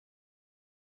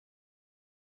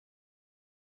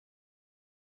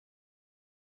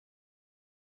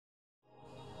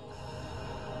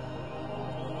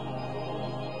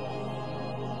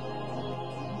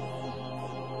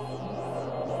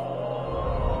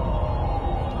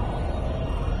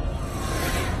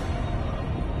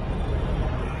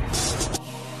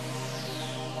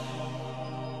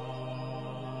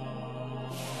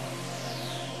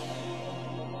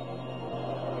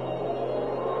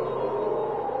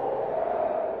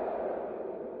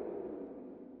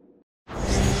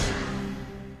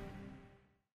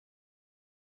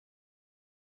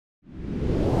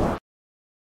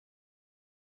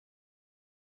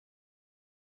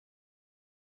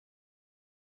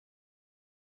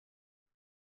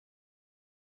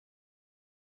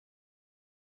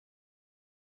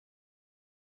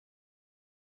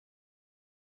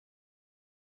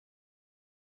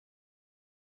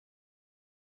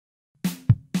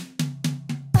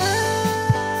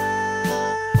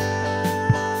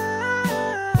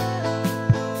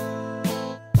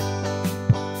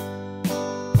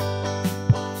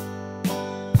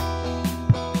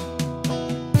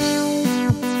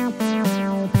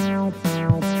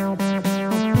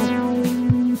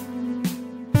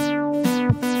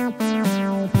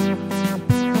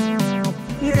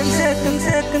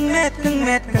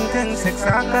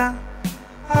saka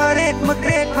Haret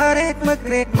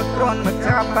magrek makron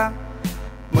magcapa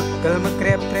Magkal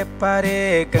magrep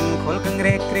pare kang khol kang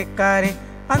rek kare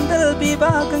Andal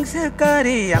biba kang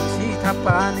sekare yang si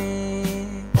tapane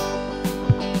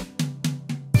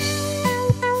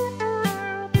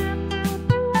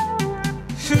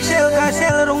Susel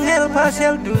kasel rungel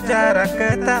pasel du jarak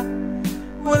kata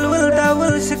Wul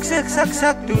dawul sek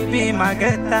sak du bi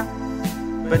mageta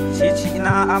Becici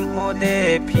na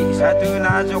amode pi satu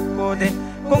na jokode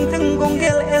Gong teng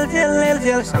gonggel el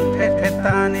jel sang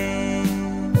petane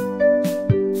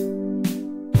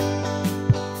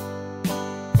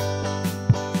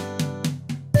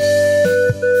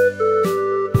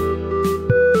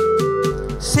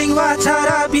Sing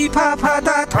wacara bi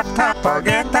pada tap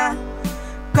pageta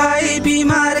Kai bi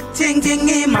marek ceng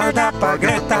malda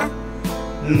pageta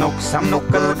Nok sam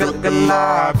nokkel gel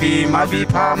bi ma bi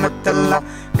pa metela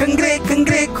Kengrek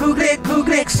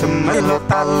kugrek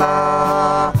semelotala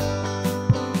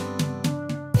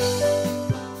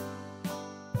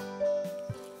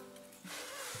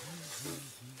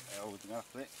Oh, tengah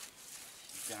frek.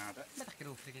 Jangan ada. Tak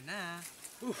kira frek na.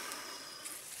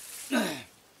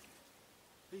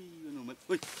 Anu mat.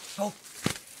 Oi. Oh.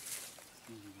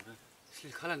 Sil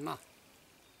khalan ma.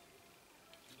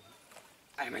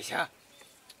 Ai mai sha.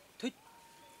 Thut.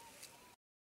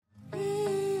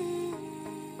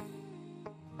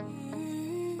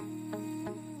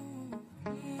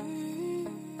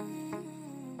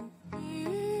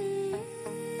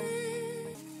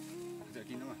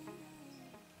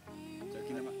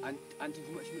 Anjing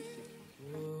cuma sini.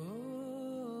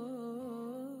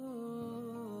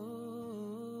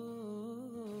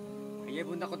 Iya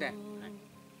bunda ko deh.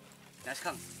 Das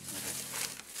kang.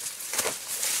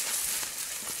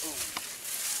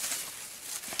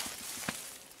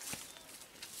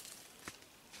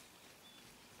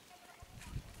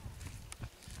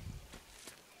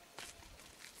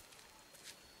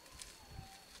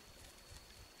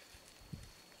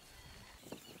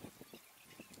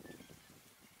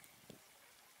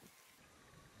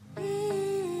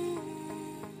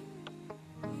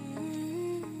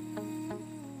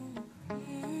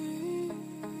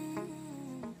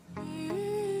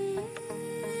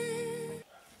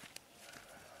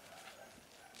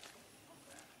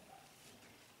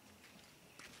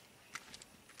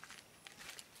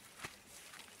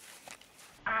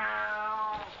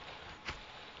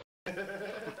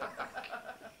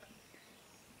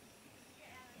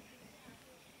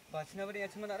 Bacina apa dia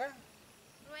cuma nak?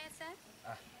 Roy sir.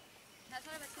 Nak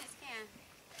soal bacina sekian.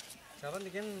 Saban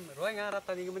dikin Roy ngarap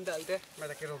tadi ke benda itu,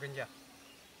 mereka kira genja.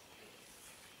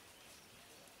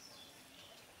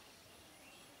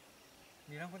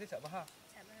 Mirang pun tidak bahas.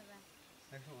 Tak berapa.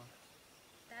 Nak semua.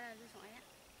 Tak ada soalnya.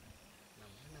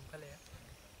 Enam kali ya.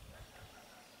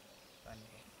 Tani.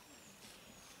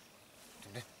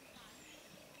 Tunggu.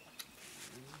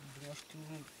 Dia tu.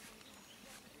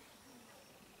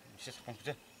 Bisa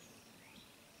komputer.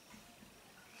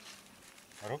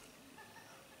 Baru?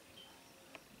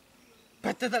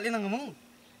 Betul tak lina ngomong?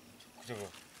 Coba.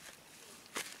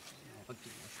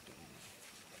 Penting.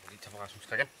 Jadi coba langsung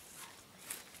sekalian.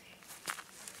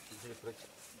 Ini berat.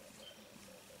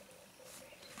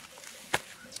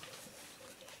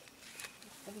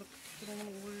 Kita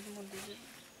ngomong dulu cuma dulu.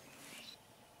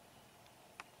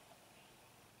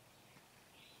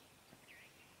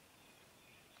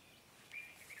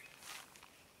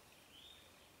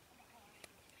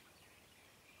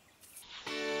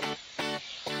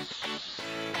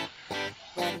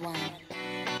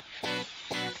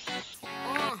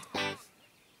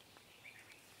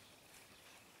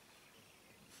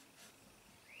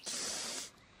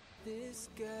 This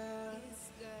girl,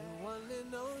 the one and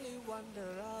only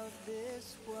wonder of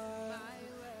this world.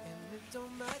 And it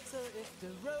don't matter if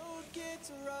the road gets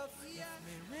rough, if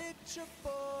me rich or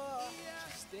poor,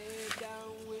 just stay down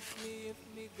with me if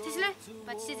me go Sislah, to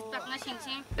baca war. pak ngasing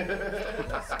sing.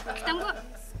 Kita buat.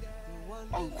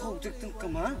 Angkau cek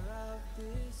kemana?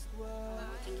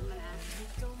 Tinggi mana?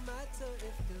 It don't matter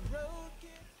if the road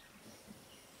gets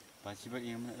Pasti buat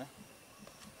yang mana dah?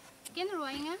 Sekian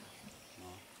Roy ngah.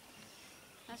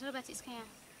 Nak soal baca sekian.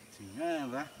 Singa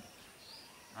apa?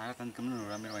 Ada kan kemen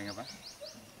ramai orang apa?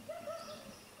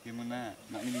 Gimana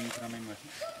nak ni ramai macam?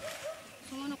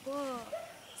 Semua nak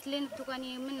selain tu kan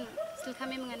men selain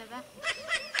kami mengana apa?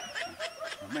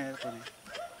 Ramai apa ni?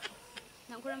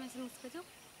 Nak kurang macam seperti tu?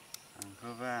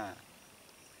 Angkau apa?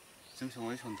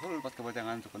 Semua contoh buat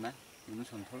kebajangan tu kan? Ini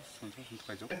contoh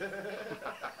kajuk.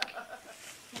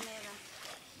 Mana apa?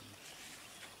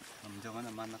 Jangan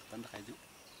mana tanda kajuk.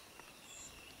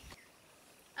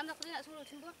 Am nak nak suruh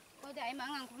cumbu. Kau dah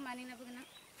emang angku mana nak berguna?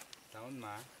 Tahun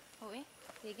mah. Oh eh,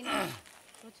 kayak gini.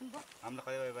 Terus jemput. Amla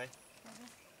kaya bye bye.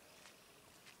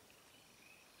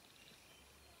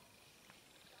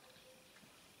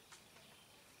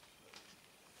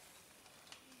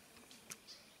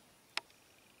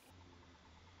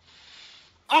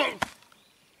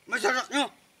 Masyarakatnya.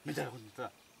 Masyarakat kita.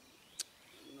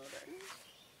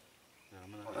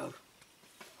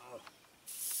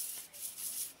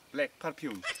 Black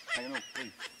perfume. Ayo,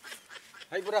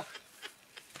 Hai bro.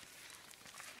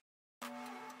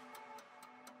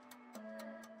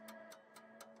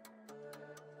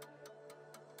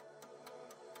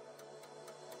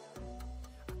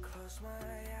 Close my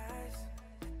eyes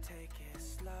and take it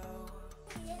slow.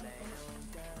 Lay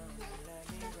down and let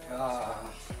me rest. 야,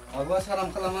 아이고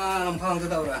사람 kalama nampang tuh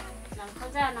dah udah. Nang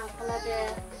kerja, nang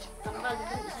kelade. Tanggal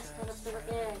itu bisa sekarang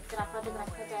sebagai kerapa dengan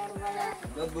kerja rubaya.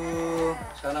 Babu,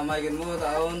 sana main mu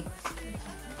tahun.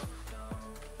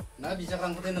 Nah bisa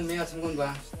kan kita nemnya senggun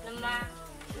bang. Nama.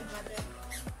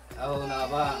 Aku nak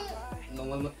apa?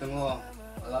 Nongol mut tengok.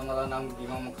 Malah nang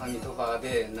bimang mukang itu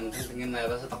kade nem tengin na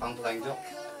yaba sa takang tulang jok.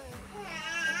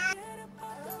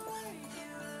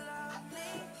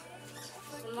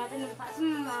 Nama itu nampak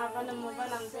semua apa nemu apa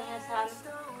nang sehasan.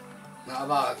 Na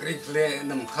apa grifle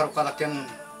nem karuk kalaken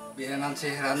bianan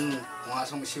seheran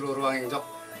ngasong silo ruang jok.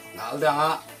 Na alda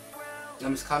nga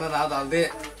nem skana na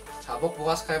alde sabok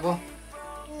bukas kayak bo.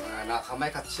 Na kamay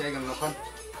katsi ay gamnokon.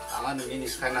 Ama nungin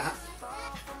iskay na ha.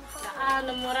 Nah,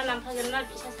 nemu orang nampak jelas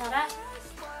bisa sarah.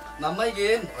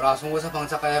 남아이긴 라송고사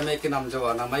방사가야 메이키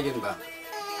남자와 남아이긴 봐.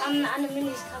 Anu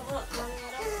minis kabo nang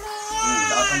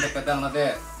나탄 데pe당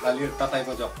나데 달릴 따따이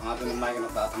보죠. 아주 남아이긴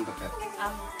나탄 데페.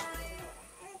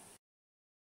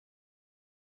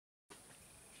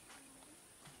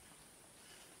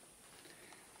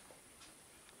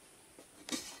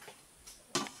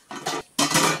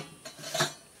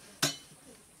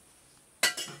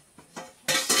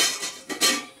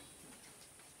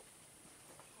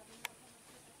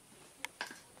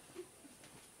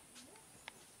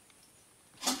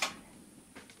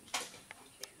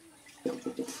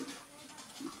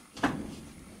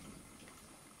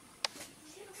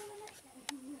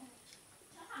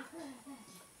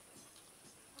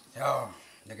 야,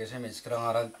 내게 셈이 스크랑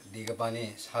알아 네가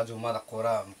바니 사주마다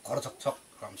고라 거러척척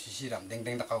그럼 시시람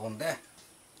댕댕 닦아본데.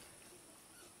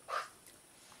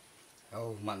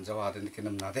 아우 만져봐 느끼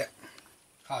넘나대.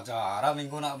 가자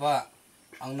아람인구나 봐.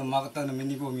 앙놈 막았다는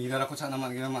미니고 미라라고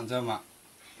차나만 그냥 만져마.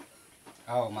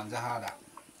 아우 만져하다.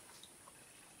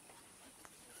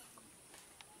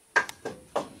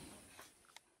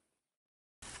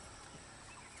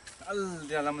 Al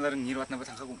dia lam larin ngirwat na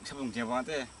batang kagum sabung dia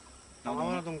banget.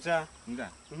 나오나 동자 Enggak.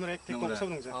 오늘 액티콘 Nggak. 서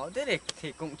동자 아, 데렉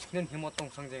대공 치는 힘어동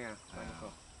성쟁아.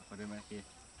 Pada macam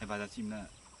hebat cimna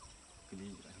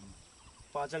kali.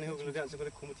 빠잔 후 글루데 안서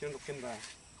그래 고무티는 높긴 봐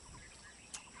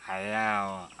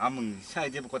Hayao, amung saya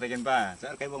je buku tagihan ba,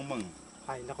 saya kayak bang meng.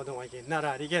 하이 나 거동 와이게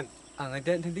나라 리겐 아,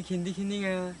 근데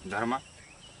힌딩아. Dharma,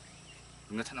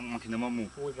 nggak senang makin nama mu.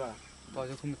 오이바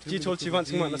맞아, 그럼 지졸 집안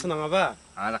정말 나서 나가봐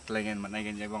Anak lagi mana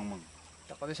lagi je bang meng.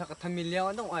 딱 어디 샤카 탐밀리아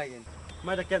완동 와이겐.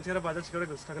 마이다 캔 제가 바자 지거래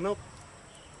그 스타그노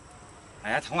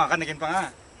Ayah, tahu akan lagi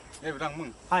bang. Berang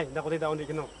meng. 하이 나 거기 다운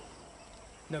리겐노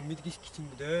나 미드기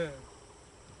시키친구다.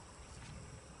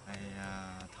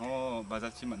 Ayah, tahu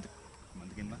baca cim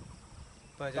mandikin ba.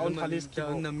 맞아, 다운 팔리스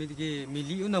키고. 나 미드기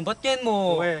밀리우 넘버텐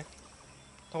뭐. 왜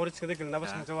덩어리 치거래 그 나바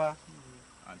상자와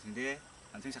Anjing deh,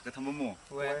 anjing sakit sama mu.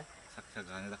 왜 Sakit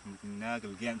kan dah kemungkinan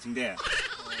kerugian anjing deh.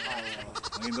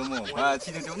 Mungkin kamu, ah,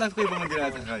 cing cing nak kau bangun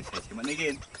dia tak saya cuma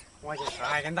negin. 와이게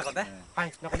아, 간다 거다.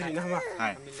 하이 나 거기 있나 한번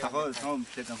Hai, aku sama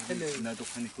kita nak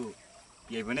dokhan itu,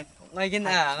 iya bener. 와이겐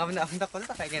아, 가면 나 한다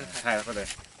거다 가이겐. Hai, aku deh.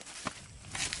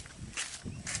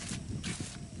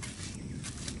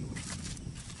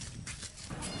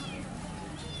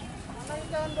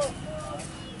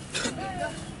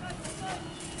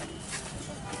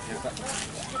 Ya, Pak.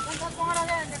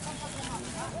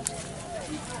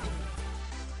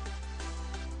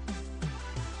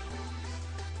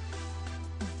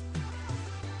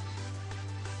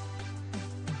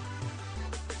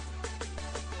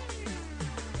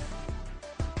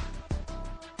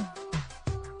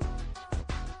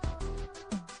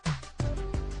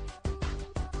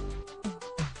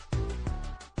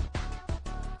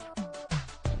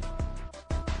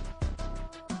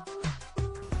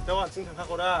 나와 지금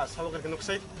가거라 사고 그렇게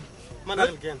녹색 만나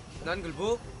글겐 난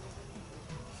글부.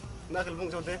 나 글봉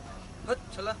저한테 헛,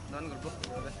 잘라. 난 글부.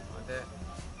 그래. 네.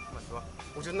 맞아.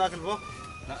 오전 나 글봉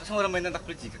Nah, semua orang mainan tak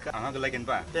pergi ke angah lagi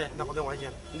Pak. 네, 나 거기 와이게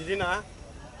니디나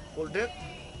골드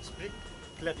스프릭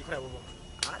클레디 크라보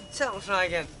아차, 무슨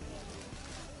하이겐.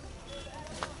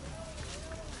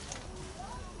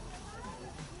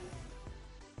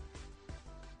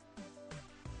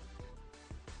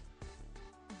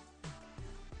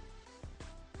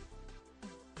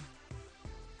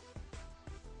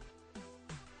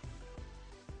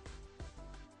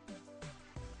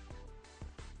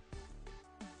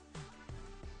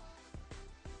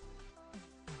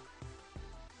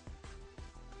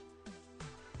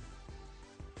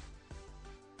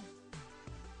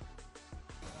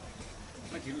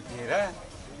 뒤로 뒤라.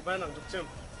 이번 안 죽쯤.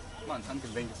 만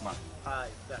상들 랭 막. 아,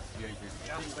 네. 예.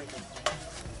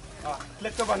 아,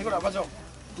 렉터 반이고 나가죠.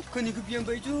 북한이 그 비행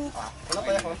바이죠. 아,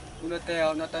 나빠요.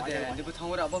 오늘때요, 나따대. 근데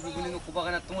부탕으로 아빠 부분은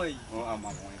고바가 났던 아마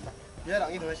뭐.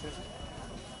 얘랑 이동 하시면서.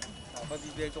 아빠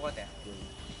비비에 쪼가대.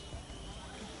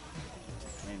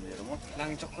 네, 여러분.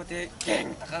 랑 쪼코대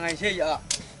갱 takangay siya.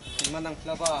 Manang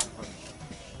plaba.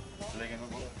 블랙에는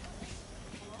뭐.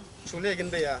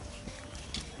 줄레긴데야.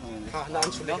 아, 난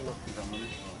줄레긴.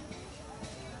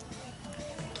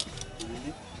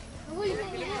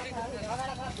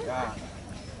 야,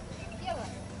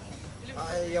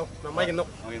 아이요, 남아긴 너.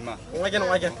 얼마? 옹아긴.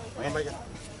 남아긴.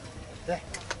 네.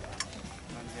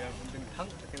 Bintang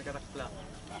kinagat pla.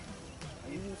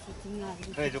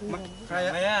 그래 족마. 가야.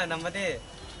 Maya namade.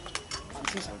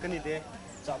 진짜 끈이데.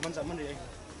 잠만 래.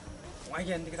 Why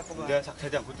hindi kita ko ba? 내가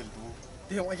작태지 않고 들고.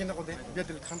 대 옹아긴 하고 대.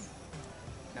 비아들 칸.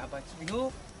 Naba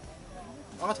bigo.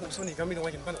 아, 동선이 감이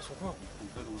옹아긴 반 없고.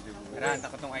 그래도 이제 뭐. Ran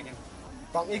takotong ay kin.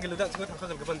 방이 글르다 지금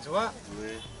당사점 그반 좋아.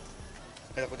 왜?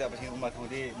 그래서 그때 아버지 엄마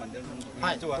통디 만들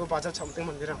하이, 좋아. 또 바자 참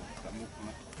땡만 되랑. 못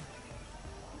보나.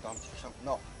 다음 시상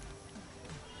너.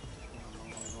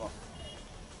 좋아.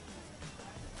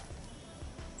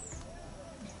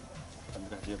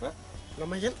 Tanda dia ba?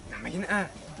 남아긴. Namayin ah.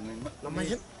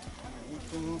 남아긴.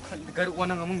 Itu kan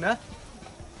garuan ang among na.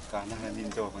 Kana na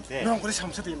din to konte. 너 그래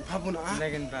참새도 임파부나.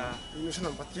 Lagan ba? 이누신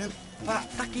안 받긴. Pa,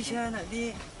 taki siya na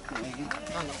di.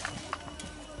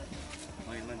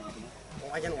 Ay man ito.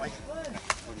 옹아긴.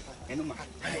 Ano ma?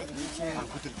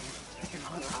 Ako 들고.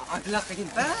 Adlak ka din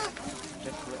pa.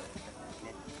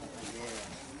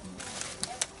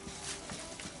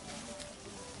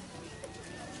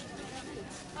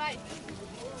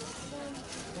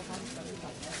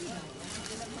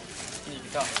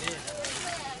 Kita.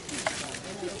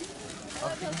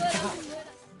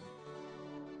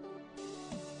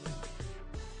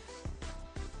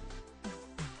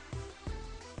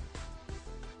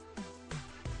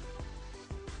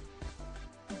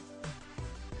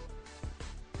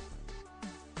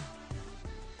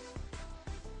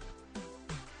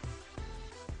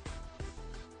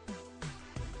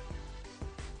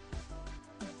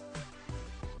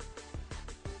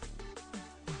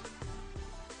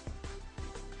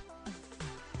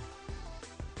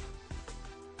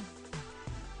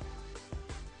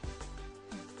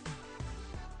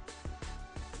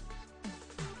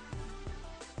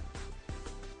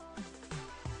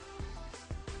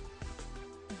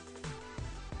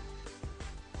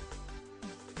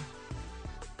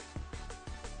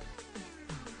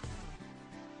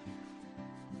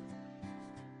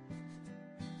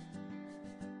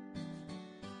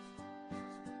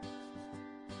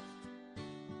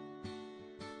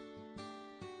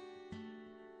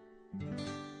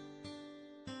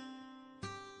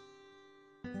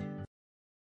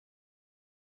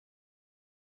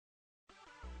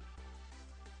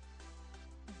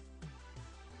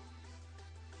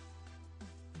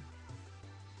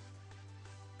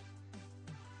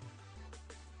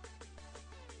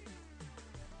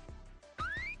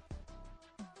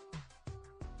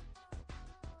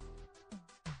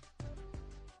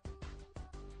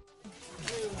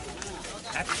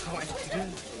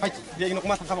 하이, 비아 이노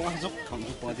그만 당가 먹어 줘.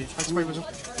 감독 어디? 같이 빨리 줘.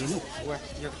 이노. Wah,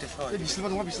 iya kita so. 미슬바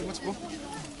동아 미슬바 찍고.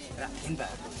 Rakin ba?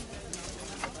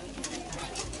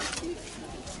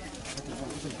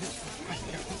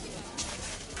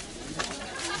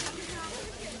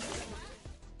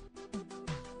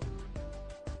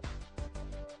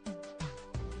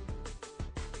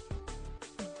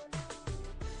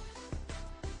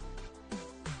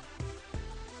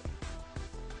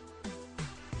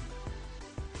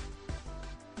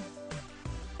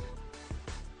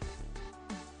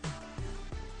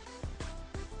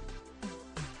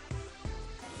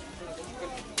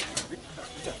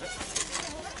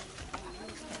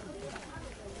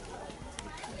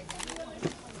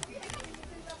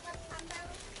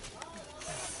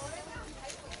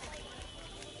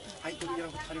 하이,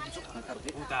 여기랑 다리 부족.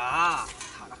 Udah.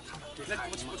 렉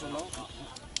그거 찍고 줘 너.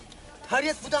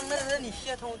 Hariat budang na rin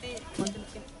siya tong di.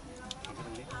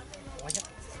 와야.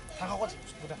 다 가고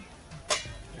보다.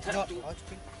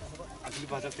 아직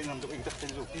바닥 때 남도 이거 딱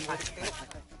떼줘.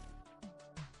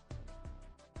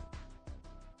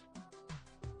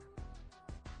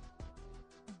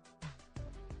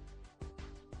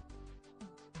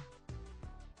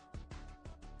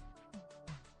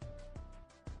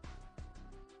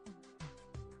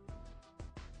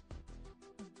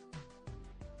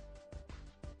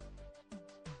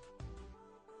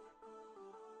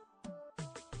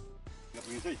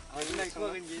 아, 렉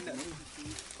그거 근데.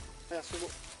 야, 수고.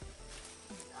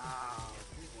 야.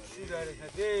 Sudah ada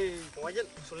tadi. Wajan,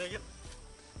 sulegin.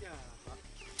 Ya.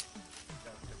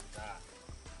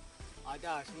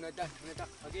 Ada, sebenarnya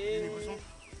Lagi.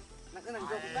 Nak nang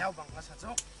jauh Ya, bang, masa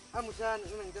cok. Amusan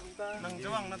nang jauh kita. Nang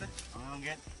jawang nanti.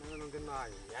 Angget. Nang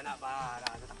genai. Ya nak ba,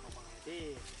 ada tak apa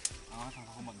nanti. Sang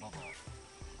ko magbaba.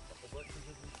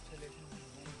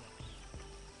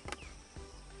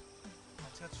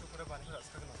 Acha chukura bani ras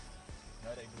kagno.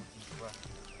 Nara ibu jiwa.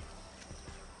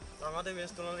 Tangade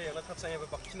mes tunale yana tatsange ba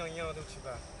bakki nang yang adu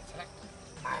chiba.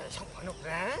 Ah, sang nok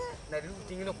ra. Dari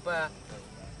tingin nok ba.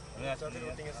 Ya, Jadi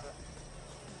penting es.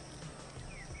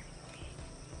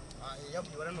 Ah, iya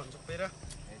biwaran monjuk pera.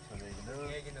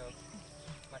 Kayak gini.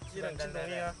 Kirang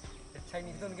cindangnya. Saya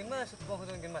ni kita mungkin masuk kau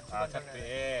kita mungkin masuk. 아,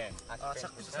 작대. Ah,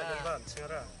 sak bisa saja ban,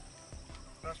 singara.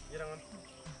 Ah, irangan.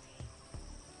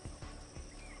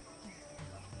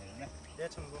 Ya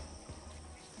chambo.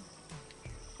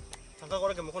 잠깐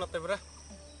거렇게 먹고 났다 버라.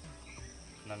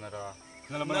 나나라.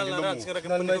 나라라 singara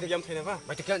kepen itu biam thene ba.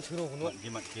 Macam kan suruh gunu.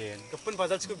 기막겐. Kepen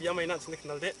bazar chiku biam maina sinde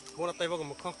kenal de. Mau nattai ba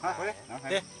gemukho. 그래?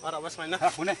 De, ara bas maina. 아,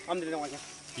 보내. Am dili wajan.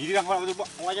 이리랑 하나 봐.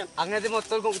 Wajan. Angin ada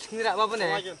motor kau cingir apa pun eh.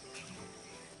 Wajan.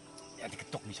 야, 니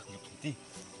그떡 미적 미적.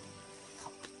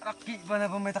 Rakik mana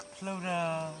pemetak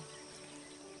flora.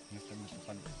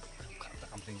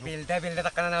 Bilda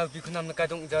tak kena nabi kunam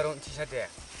nekadung jarong cisade.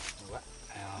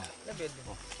 아유, Lebih.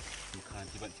 북한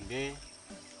기반 tinggi.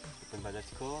 기쁜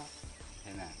바자치고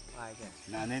해나. Ah, ya.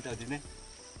 나네 어디네?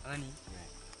 Ani.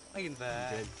 Agin ba.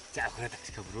 이제 짜고라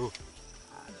닥치카 브로.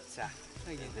 Sa.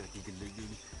 Agin. 이제 디글리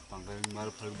방금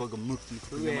말 벌거 gemuk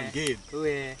그만 게.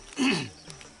 Uwe.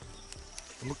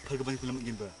 gemuk 벌거 반 그만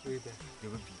게 봐. Uwe ba.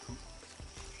 여기 비고.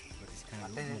 어디 시카나.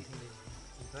 Ada nanti.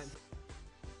 Iban.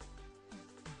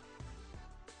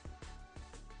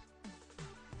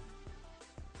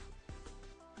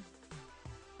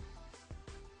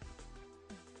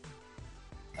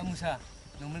 Musa,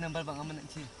 nomor nambal bang aman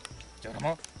nanti. 저라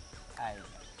뭐? Ay.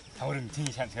 타오름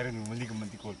팅이 샹샤르 누물리 그만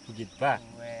디고 부깃 봐.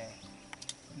 Uwe.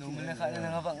 Nomor nak kena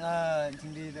nang abang ah,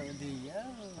 cindi dah dia.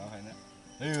 어, 해나.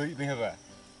 에이, 이거 해 봐.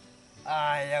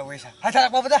 Ah, ya wes. Hajar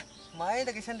apa dah? Mai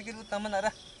dah kesan dikit utama nak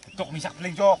dah. tok misak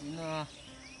paling jok. Nah.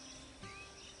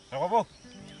 Apa bu?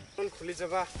 Pun khuli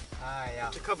jaba. Ah, ya.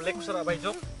 Chika black usara bai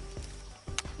jok.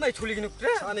 Mai chuli gini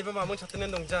kira. Sani ba mamun chatinen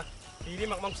dongja. Biri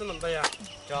mak mamsun non baya.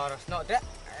 Jaras nak dah.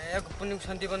 Aku pening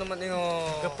santi ba naman niyo.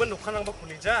 Kepen ukhanang ba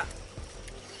khuli ja.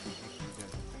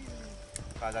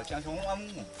 바자 짱송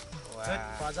아무. Zet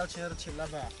bazar chiner chilla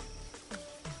ba.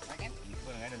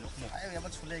 이거 내가 놓고. Ayo ya ba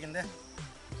chulegende.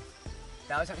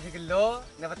 Tahu sak sikilo,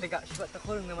 dapat tiga sifat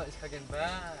takul nama sekalian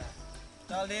ba.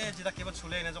 Dale jida ke ba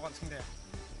chule ne jok ansingde.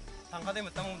 Tangkade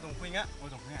metang dongpu inga. 어,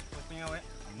 동네. Dongpu inga we.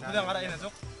 Udah ngara ina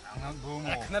jok. 안 보모.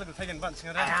 Knar du thagen ban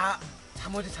singara. Ah,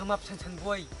 samodi samap san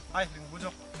boy. Ai ring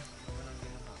bujok.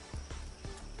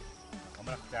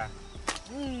 가만 자.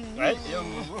 아이, 영.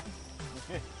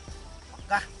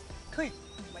 Khui,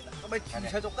 mai chuli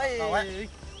sa jok kai.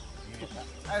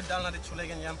 Ayo dal na di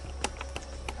chulegen yam.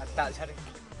 Tak cari.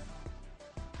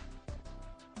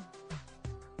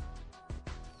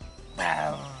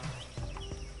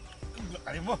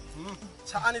 아니 뭐.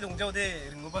 Chaani dongja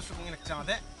de ring ba sukung ina kjang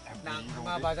de. Nang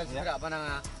ma bazar sira apa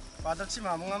nang? Bazar chi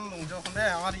mamungan dongja konde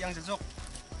angari yang jok.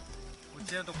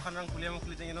 Uche dokhanrang kuliam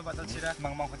kuli jeng ino bazar chira.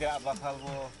 망망 그대 아빠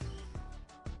팔고.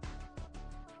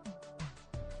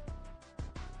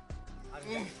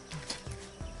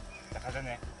 자,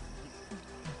 가자네.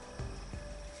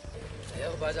 Saya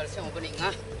ke bazar siang opening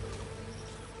ah.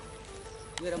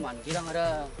 Kira man kira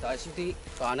ada tak sih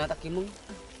kana tak kimung.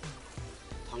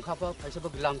 Tangkap apa pasal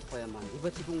bilang supaya man. Ibu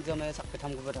tikung jamnya sak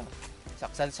petam ke pada.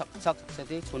 Sak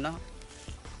sedi zona.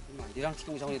 Man dirang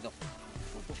tikung jauh itu.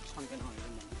 Untuk sampai hang itu.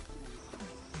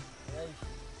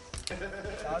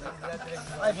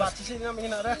 Ai bachi chi nam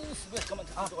ina ra.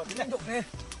 Dok ni.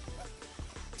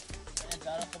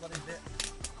 Cara ko ba de.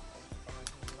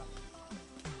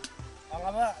 Ang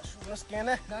aba sunas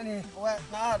kene. Nani? Wa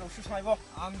na ru su sai bo.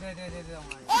 Am de.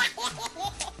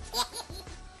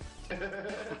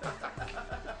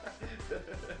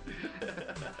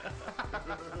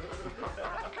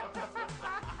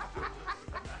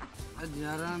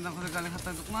 Ajaran tak boleh kali kata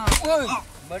untuk mah. Oi,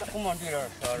 mana aku mandi lah,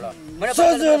 salah. Mana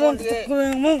bazar mandi?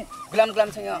 Gelam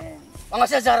saya.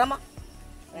 Angas ajar mah.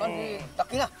 Mandi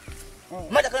takinga.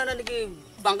 Mana kena lagi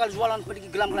banggal jualan pergi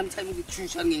gelam saya mandi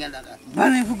susah ngingat ada.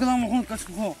 Bani aku gelam aku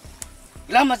kasih.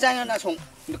 Gelam macamnya nasong.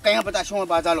 Kaya apa tak semua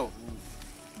bazar lo.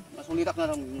 Nasong lihat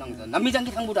nang nami jangan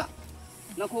kita muda.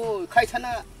 Naku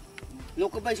kaitana.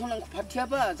 Naku bayi sonang parti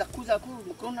apa? Zaku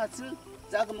mukron nasi.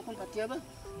 Zaku mukron parti apa?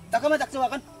 Tak kama tak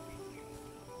sewakan.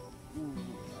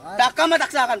 Tak kama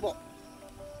tak sewakan po.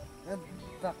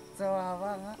 Tak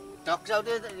닭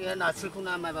때 나 출국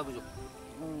나 많이 봐보죠.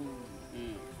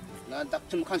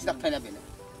 나딱좀 칸시 딱 타냐 배네.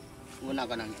 뭐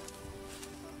나가는 게.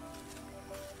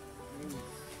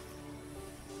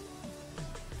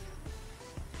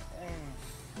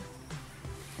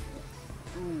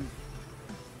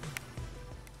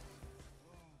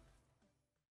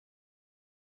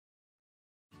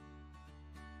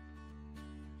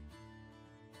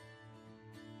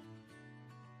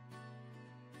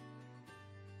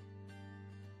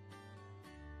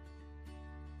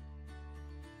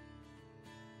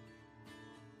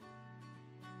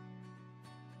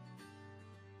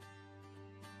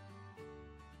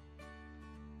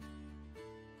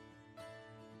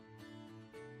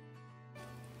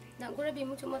 Nak kura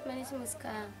bimu cuma manis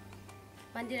muska.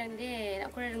 Mandirang de,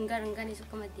 nak kura rengga ni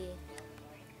suka mati.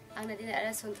 Ang nadi ada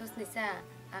sontos nisa,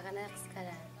 akan nak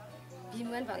sekala.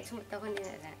 Bimuan bang cuma tahu ni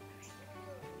ada.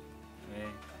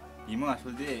 이모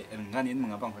아솔데 응간인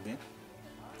뭔가 방거든.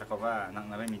 잠깐봐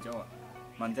나나 미죠.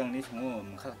 만장니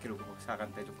성우 카라키로 그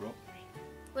사간 때 주고.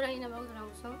 Kurang ini nama kurang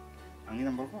usung. angin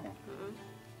nambal ko.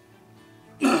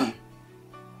 네.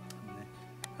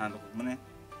 하나 더 보면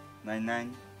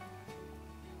 99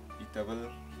 8 double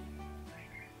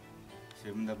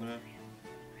 7 double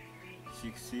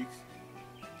 6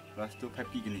 plus 2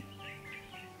 5 gini.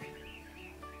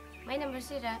 May number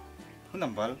sira.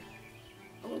 nambal.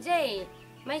 Ungjay,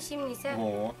 may sim nisa.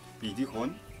 뭐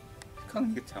비디콘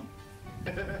강 이게 참.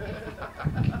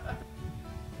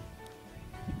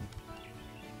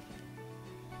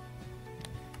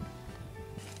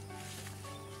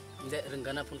 Dek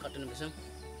renggana pun kat dalam besar.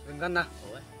 Renggana.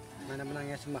 Oh, Mana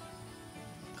menangnya semua.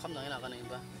 kamu nangin akan nangin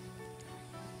bah.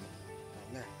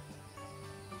 Nah.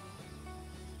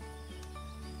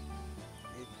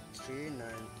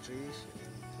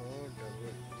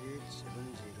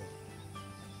 83948870.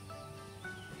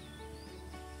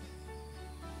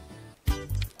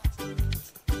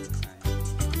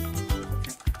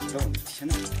 저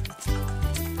티셔츠.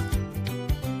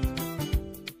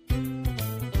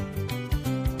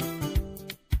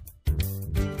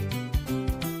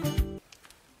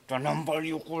 The number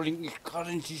you calling is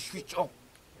currently switch off.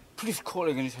 Please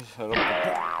call again.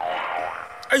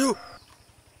 아유,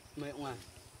 Mai ungan.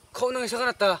 kau nang siya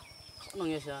kanata. Kamu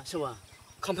nangin siya, siapa?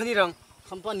 컴퍼니랑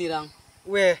Kampanirang.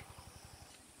 왜?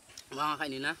 Mga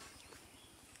kain na.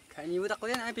 Kayak ni budak ko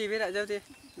yan ay bibira daw di.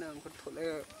 Nang ko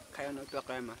tole kaya na tuwa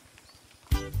kaya ma.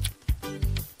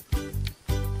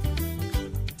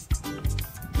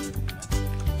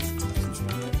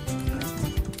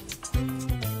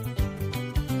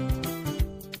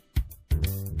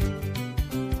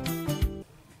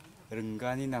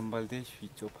 른간이 남발대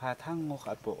휘조 파탕고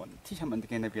갖고 티셔츠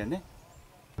만들게 내비었네.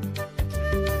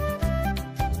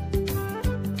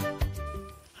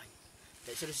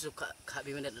 Suruh kak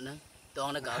bimen dat nang.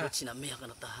 Tong nak garu Cina meh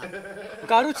akan tahan.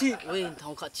 가루치. Weh,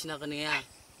 tong kak Cina kan ya.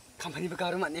 컴퍼니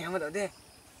가루 맞네 하면 돼.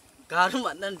 Garu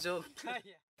mana jo.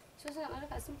 Susah nak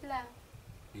kat simpla.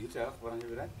 이거 제가 그거랑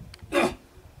그래?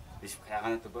 이십 가야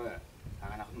하나 또 봐.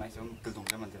 아가나 많이 좀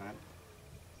글동자 만들어놔.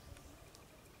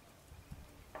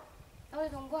 Awak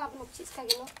tunggu aku nak cik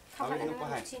sekali no. Awak Kapan ini nak apa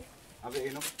hai? cik? Apa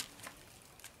ini?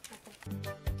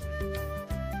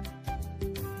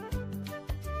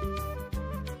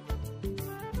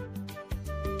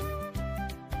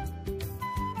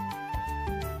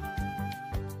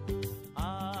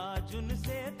 आज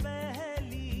उनसे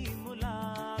पहली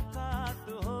मुलाकात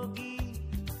होगी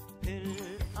फिर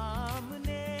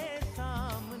आमने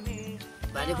सामने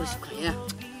Balik ko suka ya.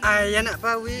 Ay, yan na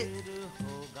pa wi.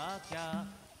 होगा क्या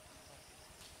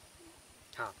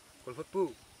자,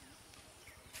 골프부.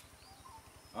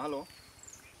 Halo.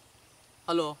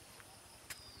 Halo.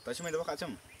 다시 마이 더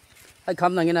가점. Hai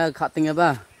kamu nangin kak tinggal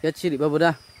bah. Ya ciri bah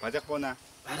budak. 바작 보나.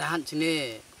 Barahan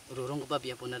sini rurung ko pa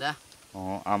biya pun ada.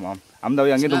 암다고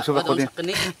양게 동서 봤거든.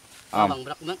 Am. Bang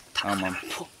berak bang. Am.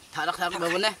 Tarak bah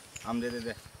pun eh.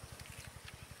 네네네.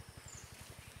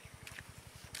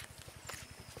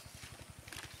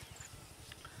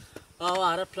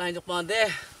 Arab plan jok pon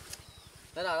deh.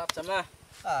 Dah Arab sama.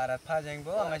 Arat pajeng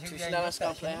bo, ang Susi na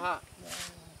sekarang plan ha.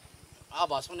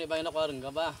 Basong ni bayi nak warung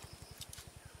ba?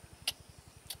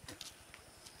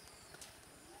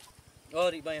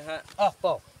 Oh, di bayi ha. Oh,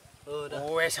 po. Oh, dah.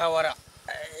 왜 사와라.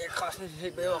 Ay, kasih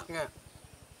si bewak nga.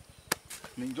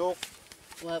 민족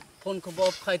Wah, pon ko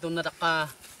bob kai tu nak ka.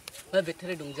 Nah,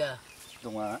 betere dongja.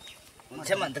 동아.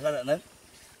 Ceman tengah nak.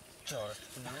 저,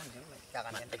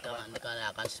 약간 Tekan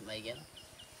akan semayan.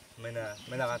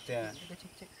 메나 같아.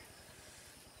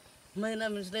 Main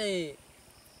na mesti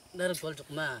dari bol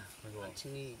jok ma.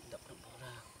 Sini dak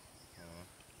pernah.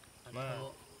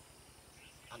 Ma.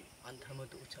 안 타면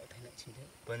또 우차 되나 진짜.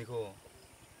 번이고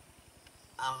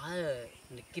아,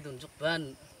 느끼 돈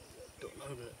적반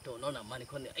또 너나 많이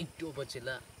건네. 아이 또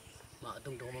버질라. 마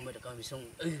동동 뭐뭐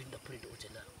가미송 에이 나풀이 또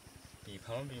오질라.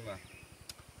 비파만 비마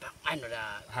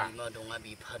안노라 비마 동아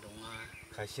비파 동아.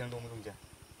 가시양 동동자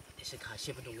이제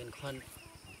가시 부동긴 건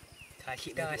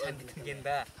가시다가 잔디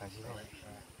튕긴다. 가시가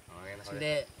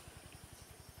근데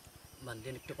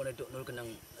만든 또 거는 또 놀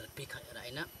그냥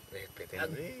비카라이나.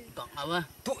 방 아마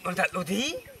또 놀다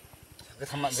로디? 그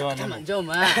 3만 원 잠만 좀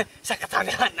마.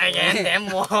 사카타면 나겠네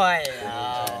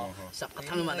뭐야.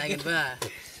 사카타면 만나긴 봐.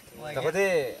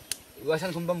 나거대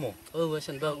와산 금방 뭐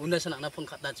wasan ba unasan ang napon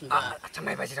kata chimba.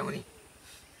 참말 바지랑 오니.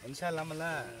 인샬라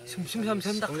말라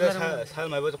숨숨삼삼 다 동자 살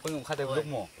말고 조금 가대 부족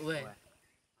뭐 We.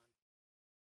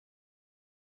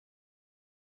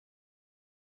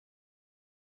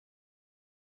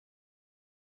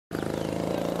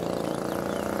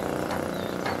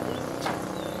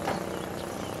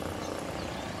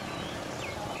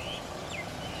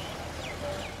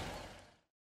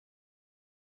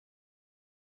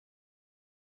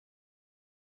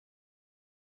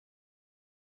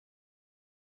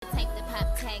 Take the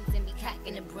pop tags and be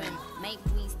cocking the brim. Make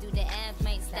weeds do the ab,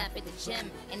 might stop at the gym.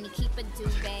 And he keep a do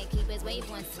bag, keep his wave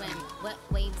on swim. What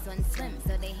waves on swim,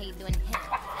 so they hate doing him.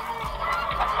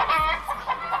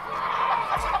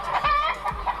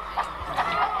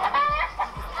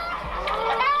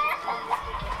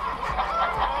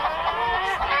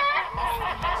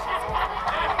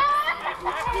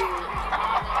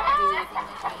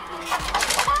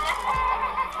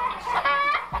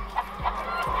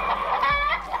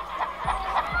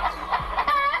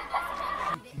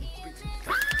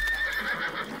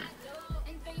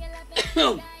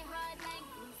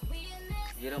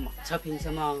 얘랑 막차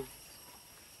빈사마.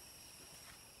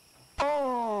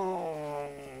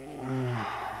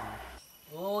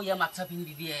 오, 야 막차 빈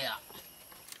비비야.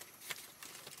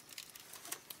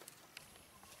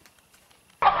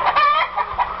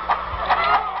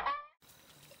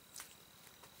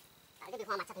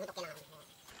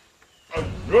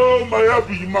 Yo, Maya,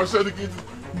 be my set again.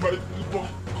 My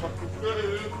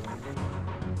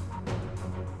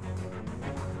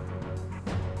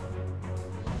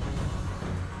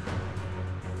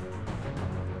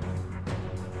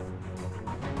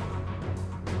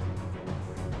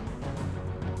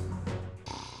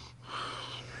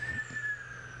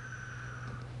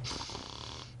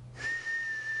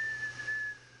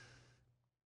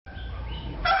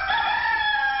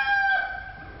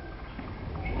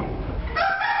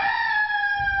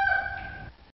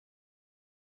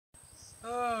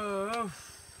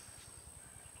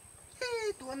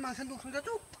Tuan mang senduk sudah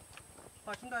tu.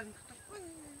 Pas sudah.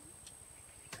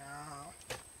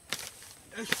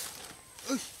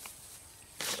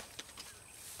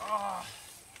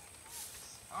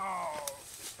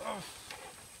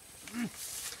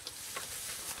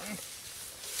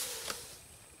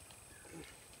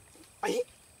 Ay,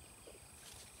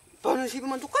 paano si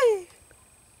Mantukay?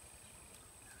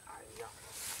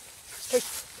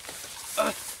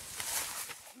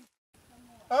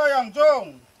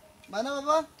 양종 Mana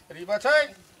baba?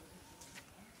 리바차이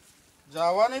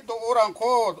자와니 또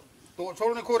오랑코 또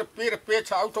졸니 코 삐르삐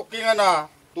차우 토킹하나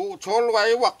또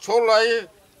졸와이 왁졸와이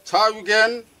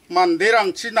차유겐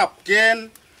만대랑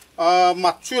진압겐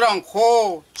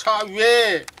맞추랑코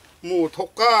차위에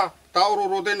무토까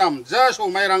다우로로데 남자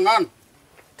소마이랑안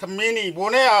탐미니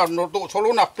보내야 너도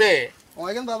졸로 나빼 Oh,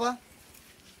 kan baba?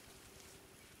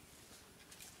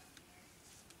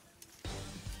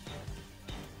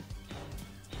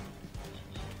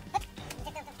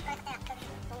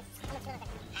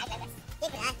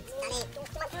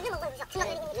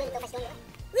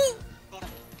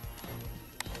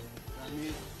 Kami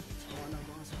sawa na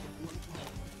mga sakit mo ito.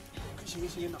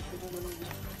 Sige na ako mo nang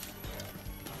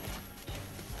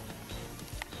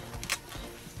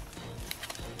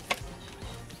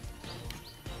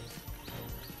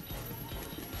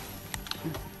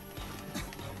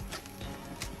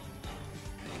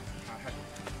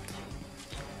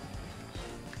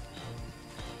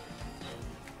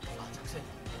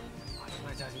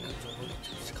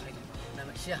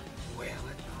Siya.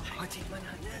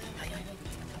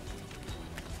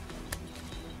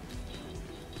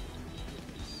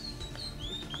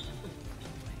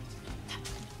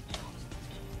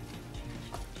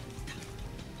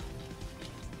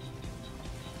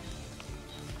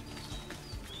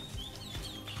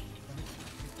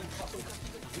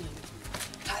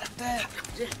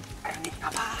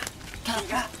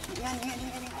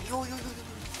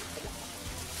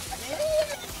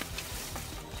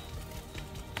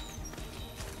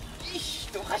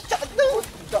 Ito ka siya.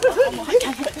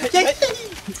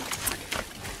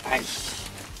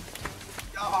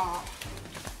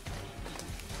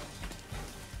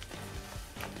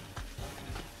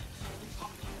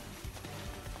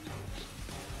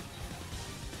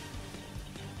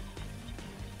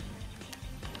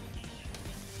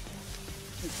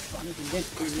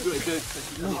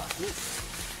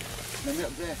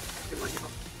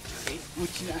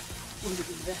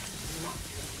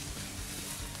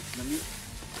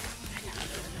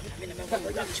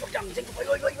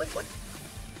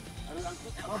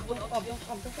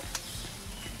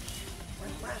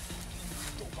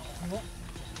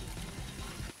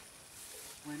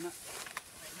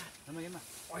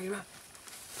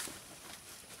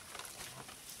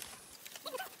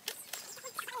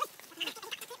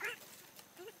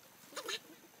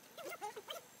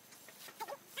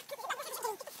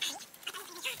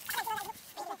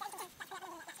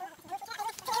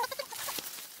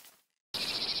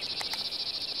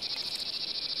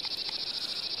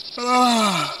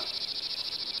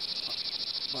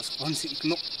 Bas konsi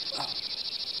iknok.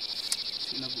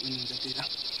 Sinabu ini jati dah.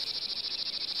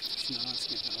 Sinabu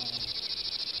sikit.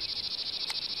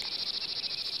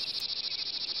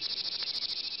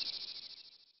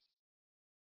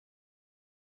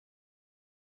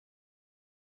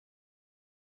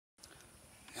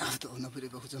 Ya, tu nak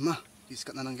beri bahu sama.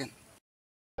 Iskat nanangkan.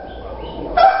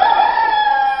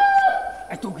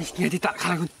 Itu kisah dia tak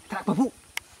kalah tak babu.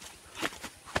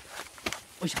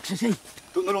 Oh, siapa sih?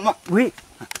 Tunggu dulu, Mak. Weh.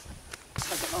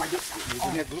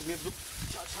 Lihat dulu.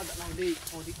 Sadak nang di.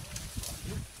 Oh, di.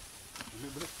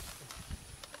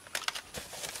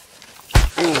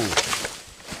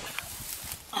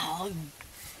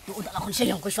 Udah lakon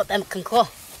siya yung kusot ay magkangko.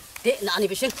 Di, naani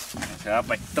bising.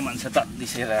 Siapa teman saya tak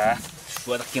disera.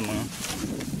 Buat tak kemang.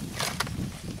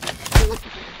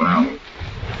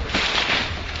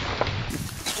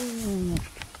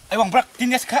 Ay, Bang Brak,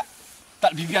 tindas ka.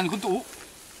 Tak bibian ko to.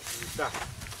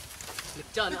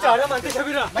 Cara mati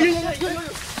sabira. Ayo.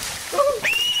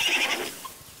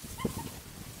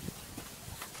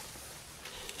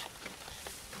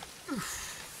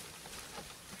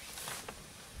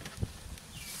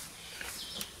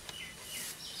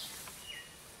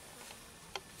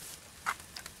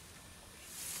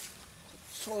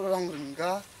 Seorang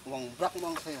rengga, uang brak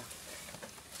mang saya.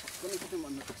 Kan itu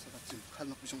mana tak serat sih,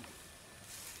 kalau pusing.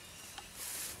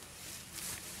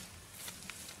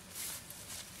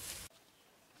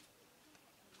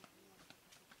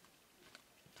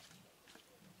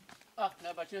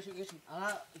 Na baca sih guys.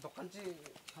 Dokan sih,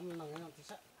 kamu nangin nanti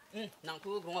sa. Nang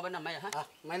tu bunga ba na may ha?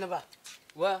 Main apa?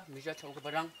 Wah, bisa caw ke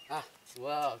barang.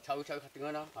 Wah, caw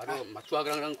katingan na. Aduh, macua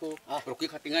garang ko. Roki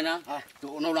katingan na. Tu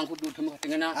ono lang ko du temu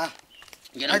katingan na.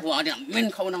 Yan ko ada min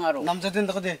kau nang aro. 남자든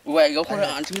다 그대. Wah, kau ko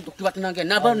anjing dokter wat nang ke.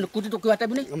 Na ba nuku dokter wat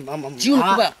bune? Jiu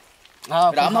nuku ba.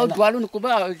 Ramau dualu nuku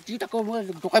ba. Ji tak ko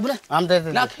dokai bune.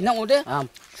 돼. Na nang ode.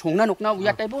 Songna nukna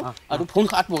uyat tai bo. Aduh phone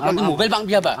khat bo. Tapi mobile bang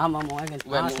dia ba. mau agen.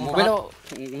 Mobile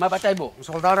ma batai bo.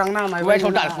 Soldarang na, may Wah,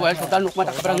 soldar nukma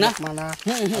tak barang na. Mana?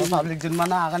 Public din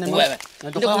mana kan mo. Wah,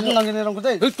 Dokan lang ginirong ko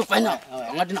tay. Tuk pa na.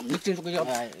 Ang adin mixing ko kayo.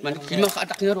 Man kima ka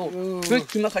atak ngero.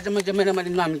 Kima ka jama na man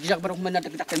nam gijak barok man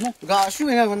natak mo. Ga asu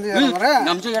nga kundi ang ra.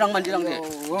 Namso yarang man dirang de.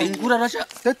 Tingkura ra siya.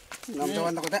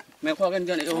 남자wan ko tay. May ko gan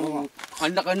diyan.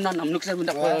 Handa kan na namnuk sa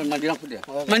bundak man dirang ko de.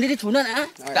 Man diri tunan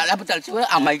Tala betal siwa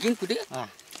amay kin ko de.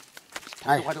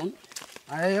 Ay.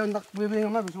 Ay, nak bibing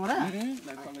ma bisu ra.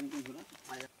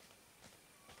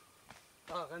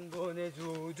 Akan bone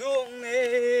jujung ne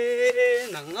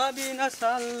nangabi na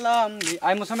salam ni.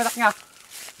 Ay mo sa metaknya.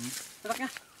 Metaknya.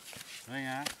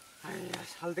 Ay, Ay,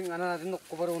 salting ana natin nok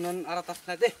kubarunan aratas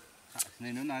natin.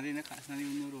 Nino nari na kas nari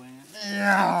unuro ay.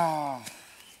 Ya.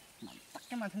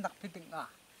 Taknya man hendak piting ah.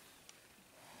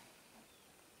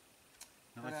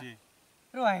 Nakasi.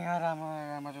 Ruang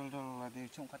arama majul-jul di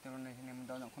chung katirun ni sini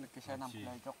mendon nak kunik kisah nam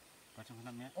kulai jok. Kacung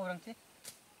kenamnya. Orang sih.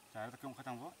 Cara tak kong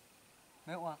katang bo.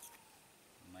 Mewah.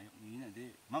 Mayok ini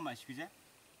nanti mama iskuja.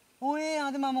 Oi,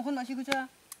 ada mama kon masih kuca.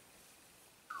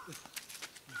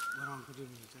 Orang ko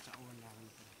din sa awan na kan.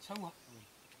 Sawa.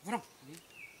 Orang.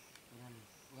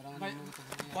 Orang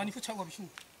Bani fu sawa bisu.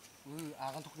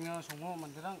 akan tuknya songo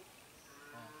mandirang.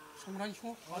 송란이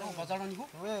후, 바로 바자란이 후.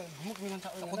 왜 구묵 미는 자.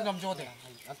 고들 남자가 돼.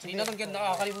 니나는 게 나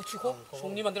아가리 붙이고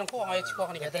송니 만드는 코 아예 치고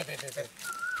하니까. 네.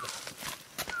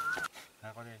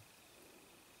 아 거기.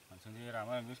 완전히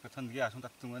라마 뮤스 같은 게 아손 딱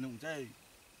등하는 운자이.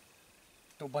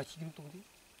 또 마시긴 또 어디?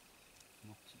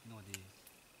 뭐 기는 어디.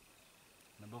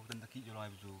 넘버 그런 다기 열어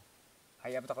해보죠.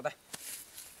 아예 부터 거다.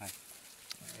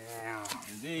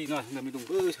 근데 이나 생각이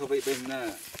좀 저거 있나.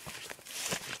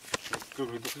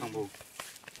 그걸 또 상보.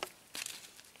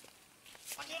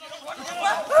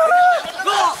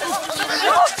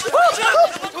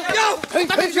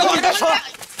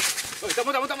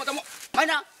 Tamo.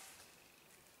 Mana?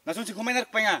 Nasun si kumain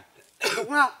nak pa nga. Dok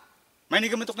na. Main ni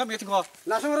gemetuk nam tingko.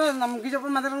 Nasura nam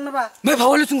gijapun madarang na ba? May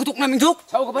bawal sung kutok namin dok.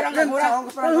 Chau ka barang mura.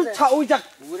 Chao jak.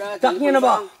 Jaknya na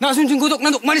ba? Na sung kutok na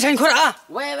dok mani sain khora.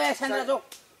 왜 산다족.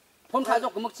 폰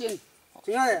가족 금먹진.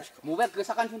 중요해. 무백 그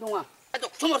사간 춘동아.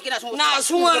 족 수먹기나 수. 나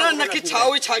숭아란 나키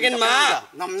차오이 차겐 마.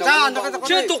 남자 안 나가서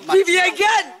저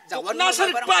독비비에겐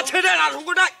나설 빠트라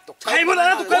나송고다. 갈보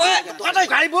나나 독가. 하다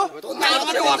갈보.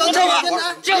 나한테 왔던 자와.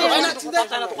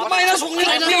 저 마이나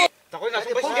송니. Takoi na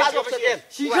sung basi gen.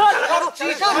 시간.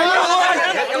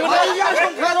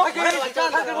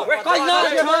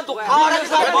 가이나 독 파란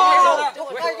사고.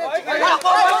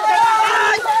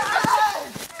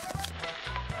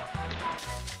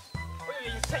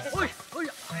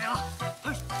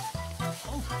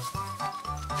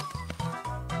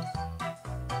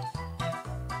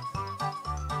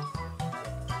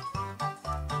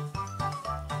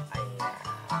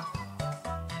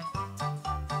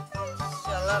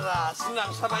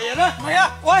 Senang sabaya na. Maya.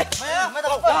 Oi. Maya.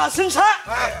 Sensa.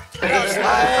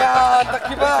 Saya tak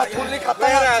kiba kulit kata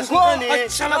ya.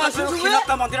 Sama sensu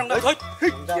kita mandirang dah.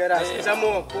 Kira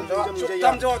jamu.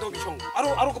 Tam jawa do bisong.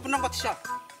 Aro kepenang batisya.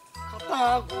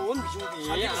 Kata gun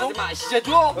bisudi. Sandibu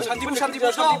masih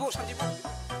jo. Sandibu.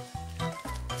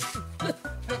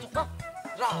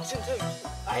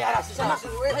 Ayah rasa sama.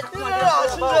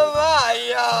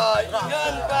 Ayah,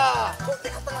 ingat ba?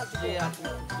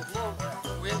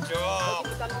 왼쪽.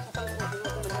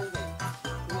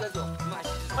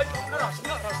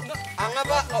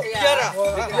 Angaba, biara.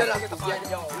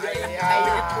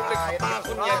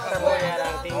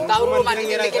 Tahu rumah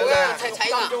ini kita cainga.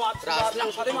 Rasul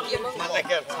yang sudah makin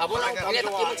sabun yang ini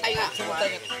tak kirim cainga.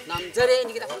 Namjare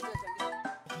ini kita.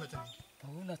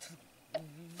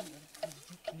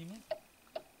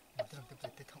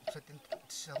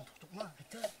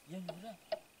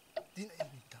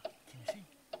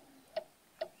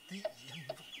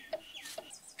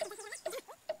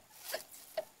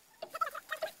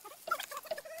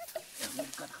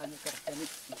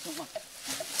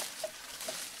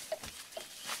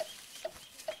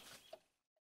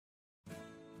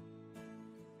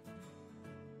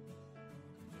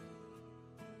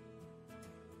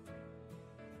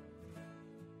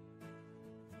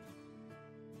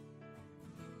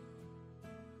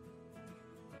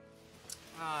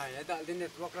 Ya dak di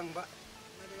network lang ba?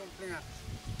 Mari komplain ah.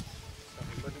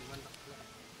 Badung mantak.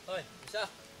 Oi, bisa.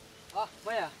 Ah,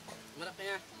 Maya.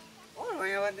 Manaknya. Oh,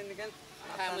 maya wan din kan.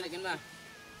 Kaya mo na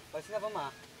Pas na pa ma.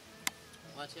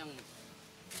 Wachrek yang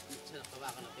sila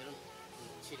kawakan na pero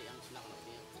sili ang sila kana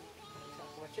niya.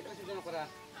 Wachrek ang sila para.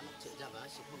 Anak cek ba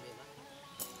si Pumela.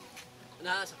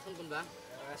 Na saksan pun ba?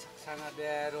 Saksana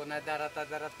dero na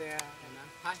darata-darata ya. Na.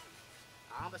 Hai.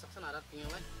 Ba saksan arat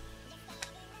tinggal ba?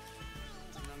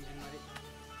 Nam din mari.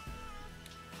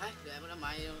 Hai, dia mana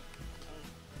main.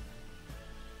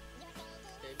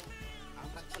 Kayak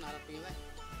angkat saksan arat tinggal ba?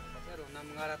 Pero nam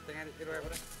ngarat dengan iro ya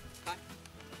para. Hai.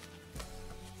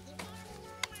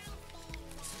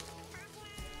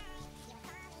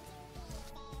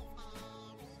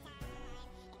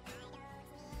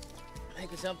 Ay,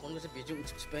 kasi pon kasi video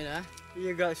ucap-ucapin ha.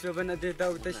 Iya gak siapa nak dia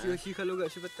tahu tas Yoshi kalau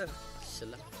gak sebentar.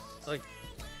 Sila. Oi,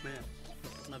 Maya.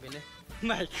 na bine.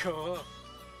 Michael.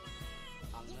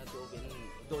 Ang na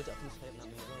do jak mo sa na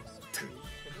mero.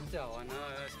 Jawa na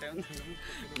saya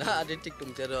Na ada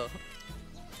TikTok jero.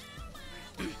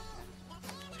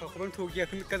 Aku bang tuh ya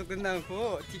kan kenal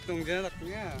ko TikTok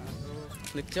jaraknya.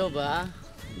 Nagcoba.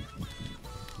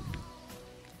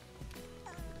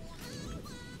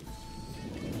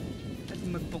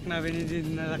 Magpok na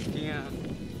din na lakinya.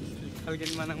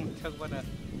 Halgan manang magkakpada.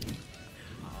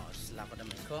 Oh, sila pada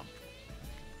mereka.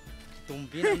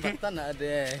 Tumbi ng bata na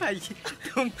ade. Ay,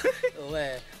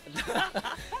 Uwe.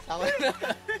 Sama na.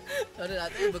 Sorry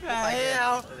natin bagko pa.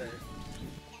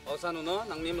 어사누 너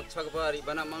낭님 magkakapa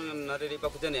riba na mang naririba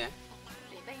ko din eh.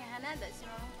 Riba yang hana dah si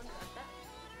mamang pun kata.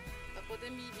 Ako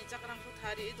din mi bijak rang ko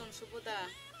hari idon subuda.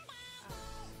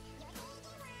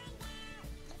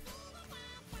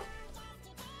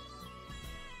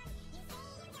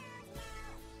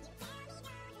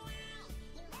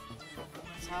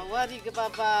 Sawari ke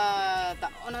baba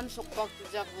tak onan sokpak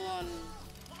jakon.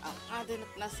 Ang adin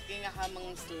nas kinga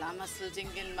hamang selama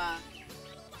sejenggin ma.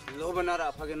 Lo benar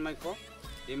apa gen Michael?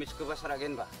 Image ke pasar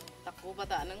agen ba? Takko ba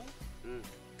ta nang?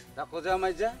 Tak ko jam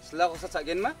aja, setelah ko sa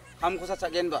agen ma, ham ko sa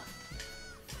agen ba?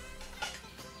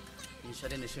 Insya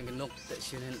Allah nisyon genok tak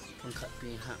sinin pun kat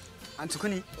pihak. Ansu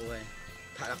kani? Uwe.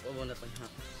 Tak aku pun dapat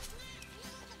pihak.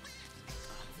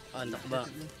 Anak ba?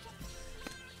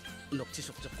 Nok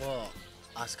cisuk joko.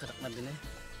 As karak na din eh.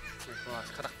 Wah,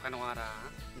 sekarang panwara.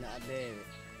 Na ade.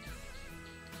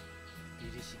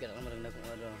 iri sikit akan merengna kung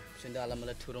ado. Sunda alam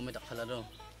mala turo me tak halado.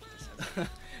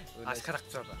 Askarak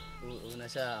coba. Una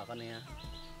sa akan ya.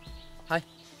 Hai.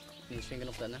 Ni swing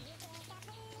kenok dana.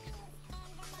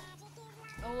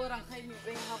 Orang kaya ni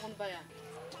beng hakon ba ya?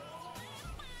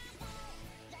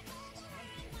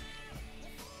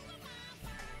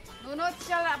 Nunot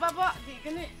siya apa po? Di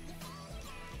kini.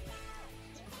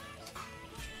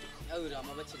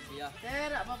 Rama ba chilbiya?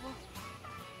 Tera apa po?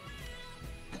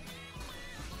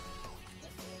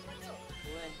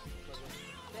 Uwe.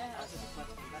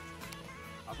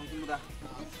 Akong timuda.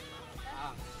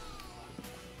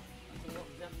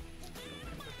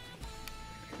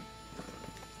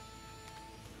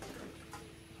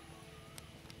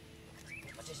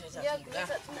 Ya,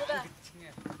 bisa semua.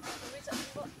 Bisa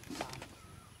semua.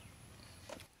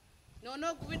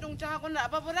 Nono, kuwi dong cah aku ndak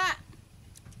apa-apa rak.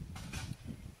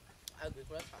 Aku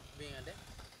kelas bing ada.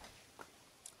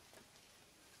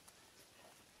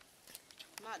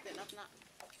 Mak tak nak.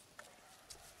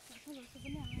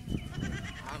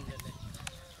 Am jadi.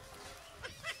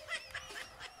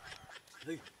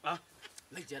 Hei,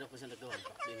 lagi jarak pasal dekat orang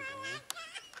pak ini kan.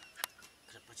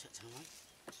 Kenapa cak sama?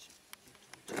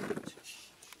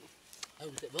 Ayo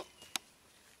betul bok.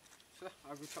 Sudah,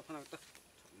 aku cakap nak tu.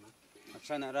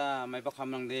 Aksa nara may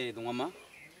bakamlang de dungama.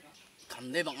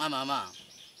 Kamde bang ama.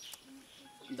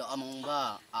 Dah amang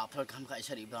ba apel kam kai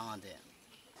syari bang ade.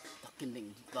 Takin ding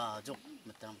ba jok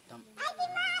matam.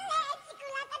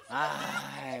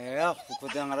 Ya,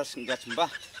 kukuda ngara singga cemba.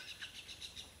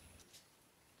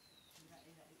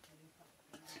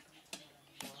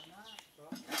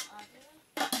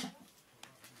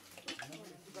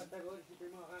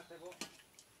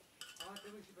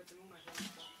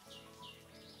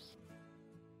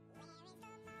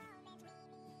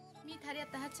 Mi thari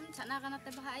at hachim chana kana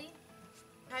te bahai.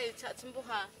 Hai, cak sembuh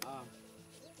ha.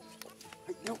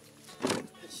 Ayo.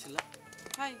 Sila.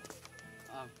 Hai.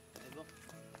 Bok.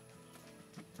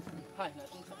 Hai, nak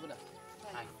tunggu budak.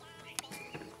 Hai.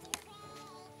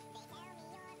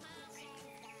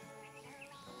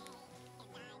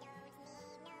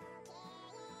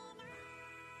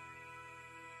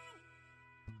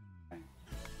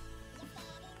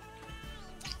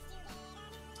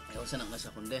 Ayaw sa nang nasa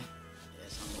kundi.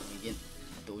 Sang bigin.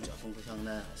 Tujuh akong kusang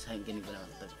na sayang kini ba lang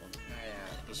ito kung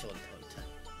episode ko ito.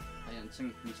 Ayan, sing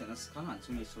bisa na sekarang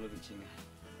sing isul bincangnya.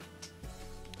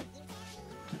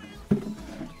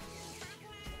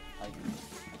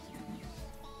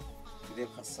 Dia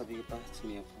khasa di kita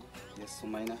sini apa? Dia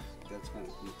sumaina dia sekarang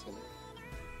muncul.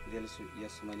 Dia ya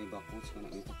sumaini baku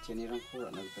sekarang itu ceniran ku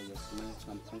anak kita ya sumaina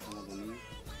campur sama dunia.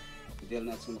 Dia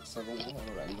nak cuma sabun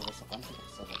orang Indo rasakan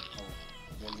sabun.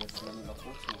 Dia sumaini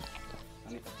baku sekarang.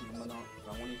 Ani kecil mana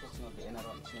kamu ni kau cuma benar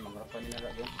orang Cina mengharapkan ini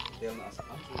lagi. Dia nak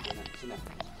asalkan dia Cina.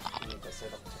 Ini saya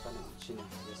dapat cakap Cina.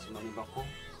 Dia sumaini baku.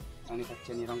 Ani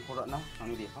kecil ni orang korak na.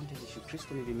 Ani dia kan Yesus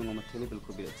Kristus ni bimbing umat ini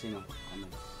belku bila Cina.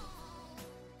 Amin.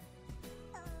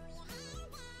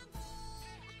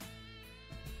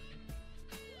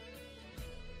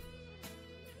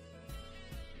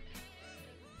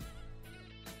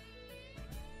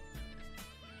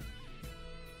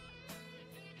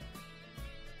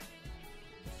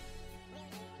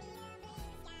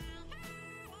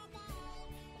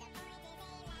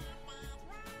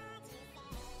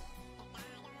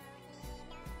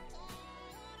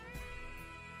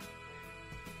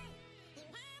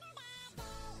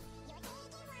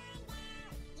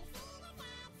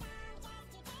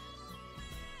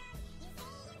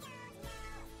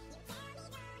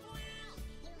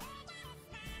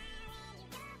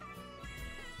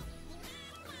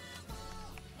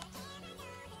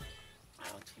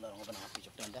 Larang apa nak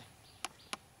pijak dan dah.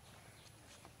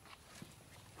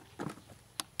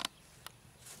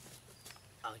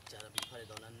 Cara bipare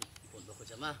donan pun bako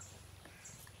jama.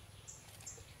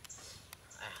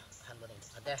 Han barang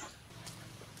ada.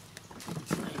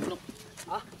 Ayo nuk.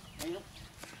 Ayo nuk.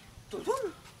 Tutul.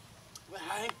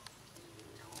 Wahai.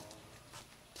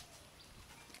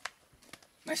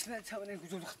 Masih cawan yang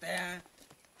kujuh kata.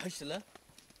 Hai sila.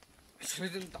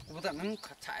 Sudah tak kuat nang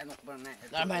kacau nak bernai.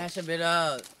 Ramai asal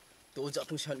bela. Tu ujak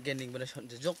pun shot gaining bela shot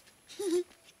jejok.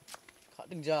 Kak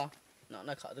tingja.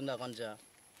 Nak kak tingda kanja.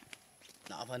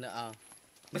 Nak apa nak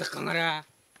Mata kangara.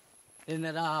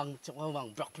 Ini orang cakap bang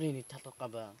broccoli ni tatok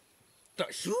kaba.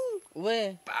 Tak su.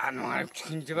 Weh. Panu ada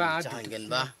cikin jeba. Jangan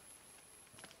bah.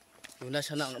 Una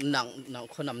sana nang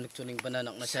kau nam nik tuning bana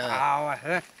nak nasa.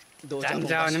 Awas. Jam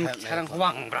ni sekarang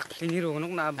kuang broccoli ni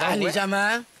rong nak nabah. Ni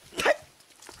jama.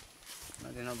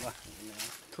 Nanti nabah.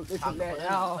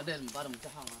 Ada baram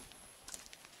cahang.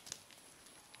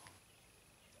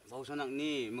 Bau sanak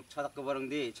ni mukcadak ke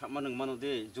barang di, cak maneng manu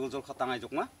di, jol-jol katang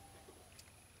ajok mah.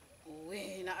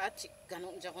 Weh, na acik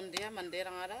ganong jakon dia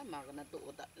manderang ara magna tu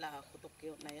udah lah kutuk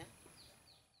kiot na ya.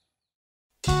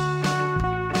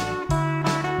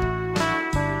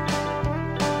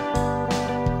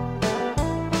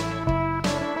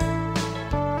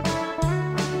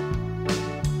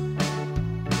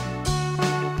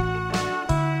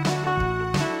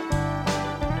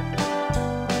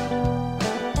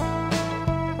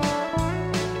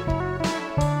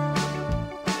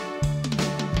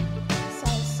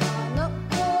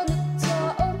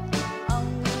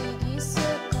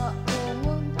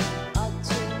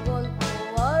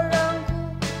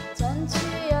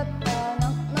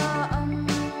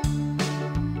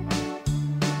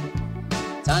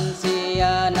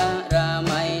 Sansiana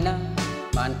ramai na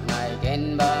man ngai gen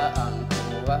ba ang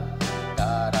tua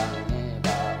darang ni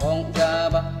ba ong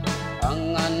jaba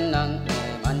angan nang ni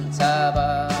man saba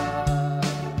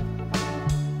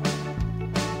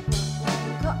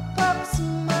kapag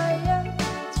sumaya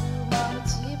tumang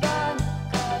jiban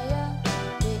kaya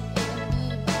BNB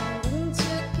manggung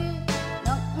ceki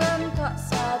nakman ka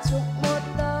sajuk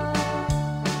mota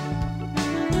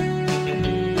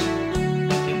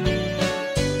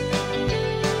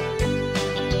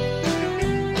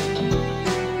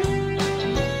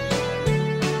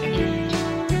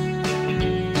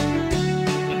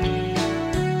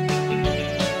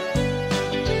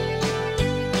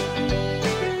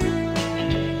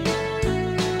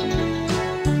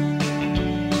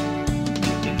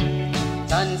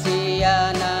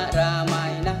Sansiana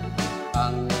ramai na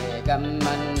ang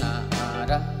gaman na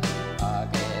ara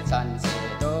age sansi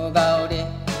do gaudi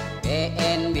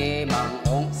BNB mang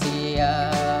ong sia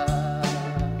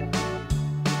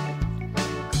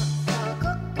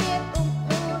kakakit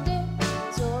umude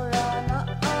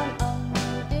joranaan ang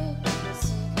mude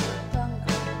sikitang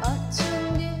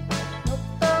acundi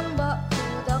nuktang ba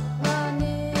kudak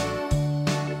mani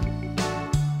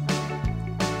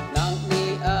nang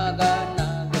ni aga na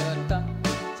geta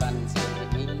sansi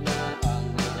ina ang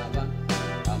nama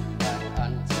amban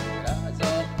an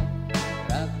sirazo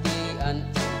raki an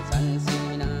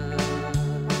sansina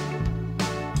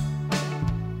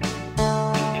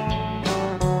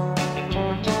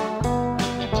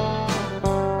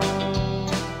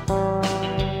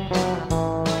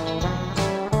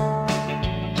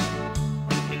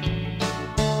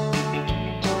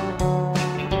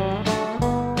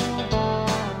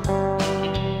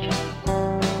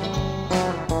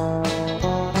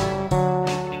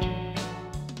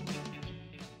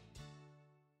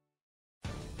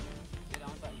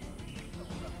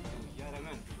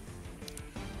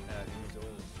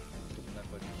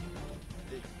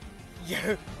Ya,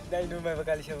 dah ini rumah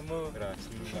bakal siapa mu?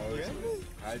 Rasim mau sih.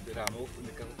 Hal beramu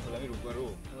dekat kolam itu baru.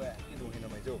 Wah, itu hina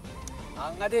macam.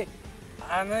 Angade,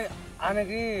 anak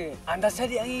ni anda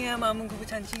sari angin ya mamun ku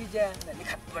canci aja. Nanti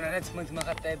kat mana cuma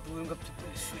kata burung kap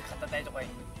suy kata tay tu kau.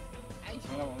 Ay,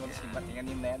 semua mamun simpan tinggal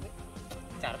ni nanti.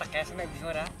 Cara tak kaya sana bising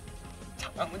orang.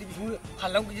 Cakap mesti bising.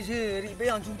 Halang ku jadi ribe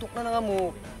yang juntuk nana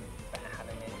kamu.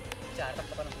 Halang ni. Cara tak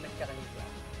apa nak cakap ni.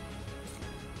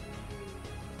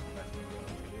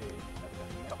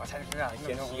 Pasal kena,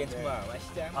 Sian semua,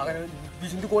 masih jam. akan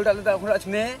bising tu kol dah letak aku nak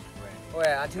cune.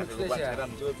 Wah, acing tu saya. Seram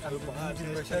tu, bahas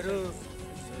Baru.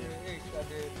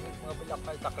 Ada apa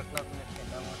lakal takut nak kena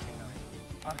kena.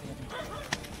 Ah, kena.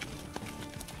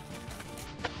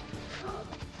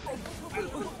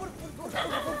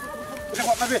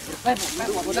 Cepat nabi.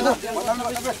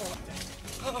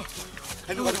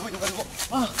 Aduh.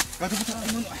 Ah,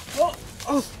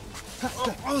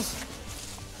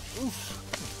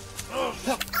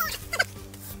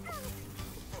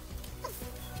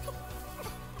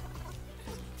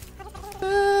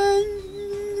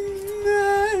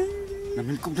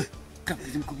 Namin kum deh, kap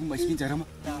jam kum masih cara mah.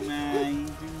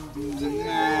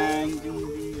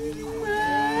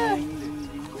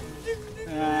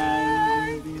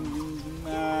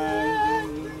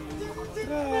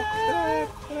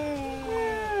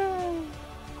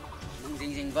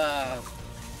 Sing ba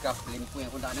kap limpu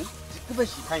yang pun tak ada. Itu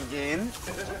basi kangen.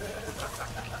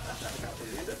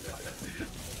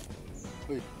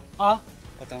 Ah,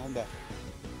 Patang hamba.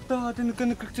 dah ada nak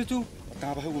kerja tu.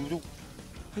 Patang apa hubung tu?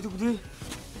 Itu gede.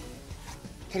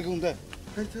 Harga hunda.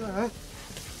 Itu ah.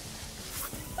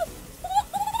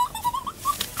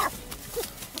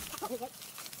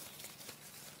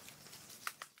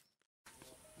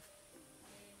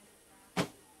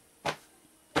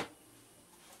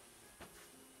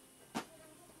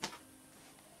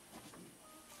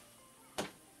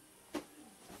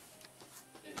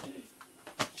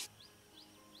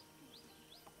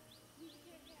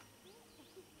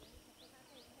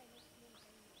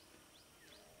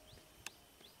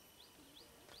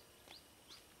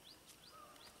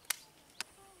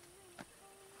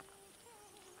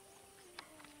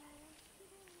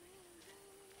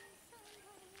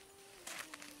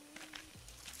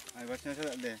 Lepas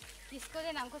saya deh. Disco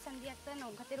deh nangko sandiak tuh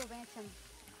nong kate robeng cem.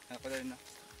 Apa dah ini?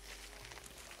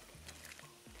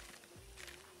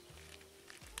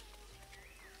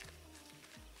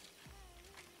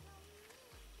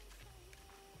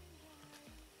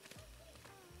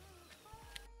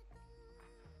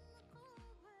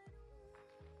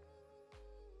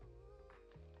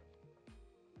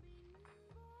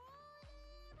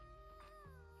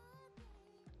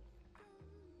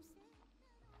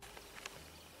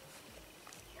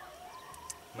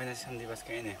 Mana sandi bas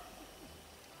kayaknya?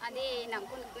 Adi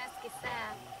nangko nuknas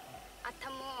kisah.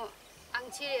 Atamu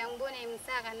angcil yang bone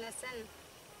imsa kanasan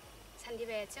sandi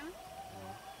bayacem.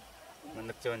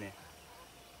 Mandek jauh nih.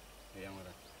 Yang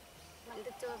mana?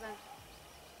 Mandek coba.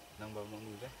 Nang bawa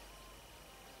muda.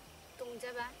 Tungja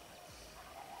ba.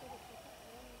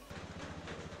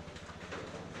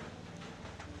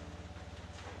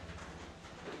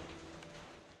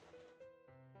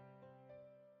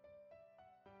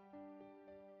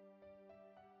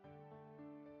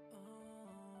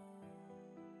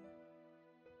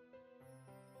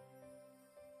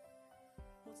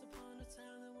 Once upon a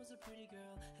time there was a pretty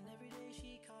girl, and every day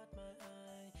she caught my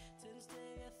eye. To this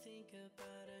day I think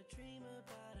about her, dream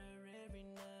about her every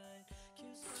night.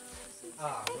 Cute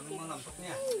smile. Belum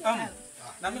mengampuknya.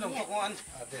 Nami nongtok ngoan.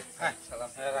 Hai, salam.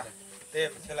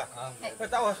 Teh, celah.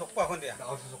 Tahu sokpa kon dia.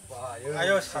 Tahu sokpa.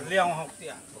 Ayo saliang hok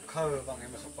dia. Kau bang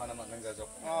em sokpa nama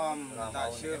nenggajok. Tak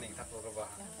sure. Ning tak roba.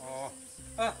 Oh.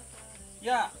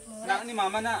 Ya, nak ni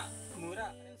mama nak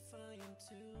murah.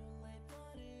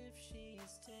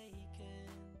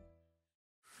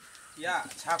 Ya,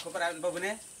 자꾸 말하는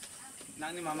부분에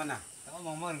낭님 마마나.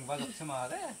 mama nang balok sama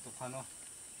deh, tukano.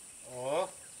 Oh,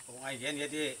 이게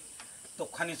얘디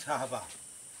똑하니 차하바.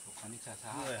 tukani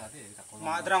casa tadi tak kolong.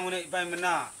 마드랑 오늘 이밤에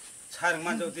맨나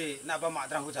차량만 저기 나봐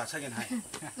마드랑 고 자차긴 하이.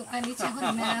 Tukani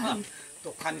cahona.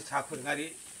 똑하니 차쿠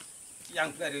ngari yang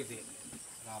peridi.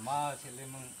 Lama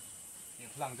celimeng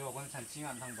pulang jauh kan cancing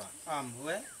antang ba.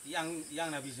 왜? yang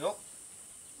나비족.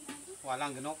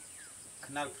 와랑 그nok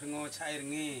그날 프링어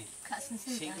차이링이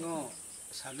식노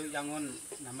살루 양온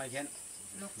남아겐.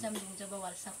 Lokjam dungja ba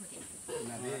walsa kudi.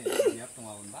 Nanti siap tunggu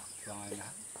onda, tuangnya.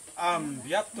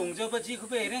 biap 동저 버지 그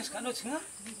베이렌 스카노 층아?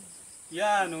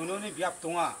 야, 노노니 비압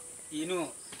동아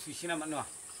이누 주시나 만노.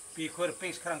 비코르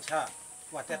뺑스카랑 차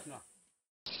왔댔노.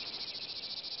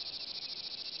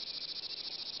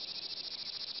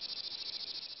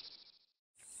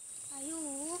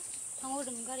 Ayo, pango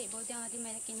denggar ibo dia ngadi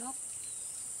merekinok.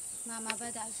 Mama ba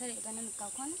da sari ba na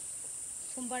mukakon.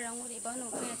 Sumbar rangur ibo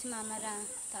no kaya si mama ra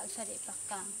ta sari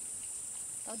pakka.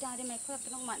 Tau dia ngadi mekko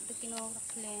pinok mat dukino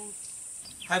rakle.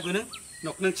 hai bu능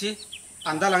녹능치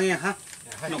안달랑이 하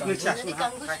녹능치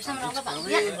아시나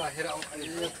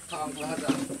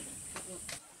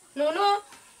Nono,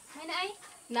 Mana ai?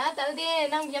 na talde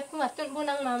nang biap ku matun bu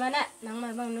nang mama na nang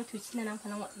mabang no tuci na nang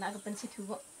panang na gapan si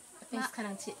tubo. Apes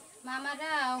kanang ci. Mama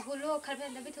ra hulu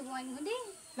kalpen dabi tu buan gundi.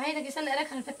 Mai lagi san era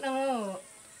kalpet nang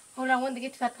orang won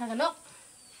dikit fat kanok.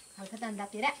 Kalpet anda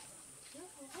pira.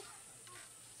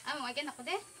 Amo agen aku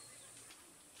deh.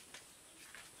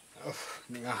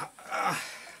 내가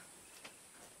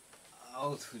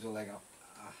아우 투졸래가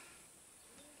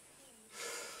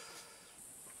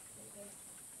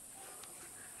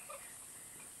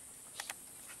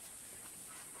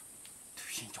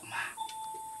두신 좀마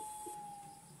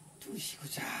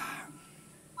두시구장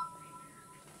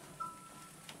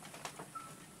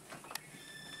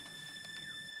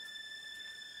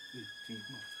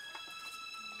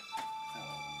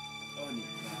어니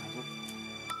나서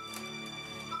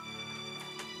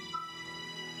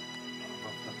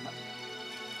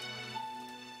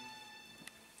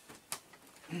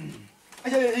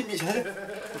아야 미쳐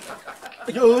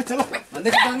아유 저거 안돼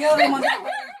그냥이야 만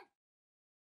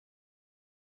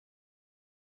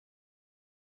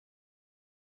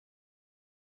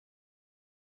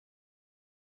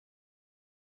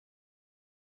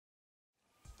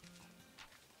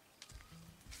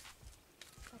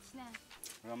Kacina.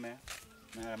 Ramai,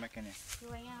 mana ramai kene?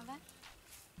 Luangnya apa?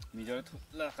 Mijol tu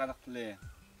lah kanak le.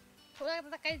 Thola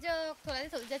kata kai jok, thola di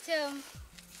thoja cem.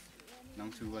 Nang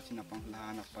suwa cina pang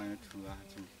lah nak pang tua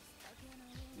cuma.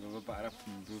 Lalu para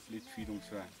pembuat li tui dong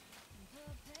suwa.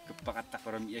 Kepakat tak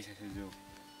orang iya sahaja.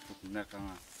 Benar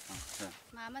kanga angsa.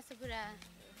 Mama segera,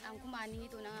 aku mani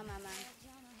itu nanga mama.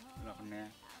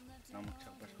 Lakne, namak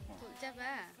cabar. Thoja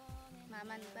ba,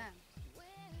 mama ni ba.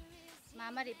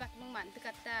 Mama di pak mung man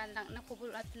tekata lang na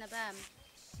kubul at na ba.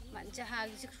 Man jaha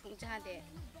gisik sung jaha de.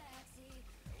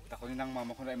 Takut ni nang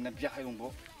mama ko na biak ay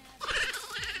lungbo.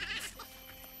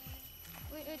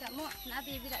 Uy, tak mau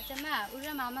nabi bila cema.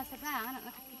 Ura mama sabah, anak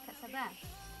nak kita sabah.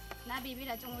 Na bibi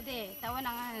la jong ude tawa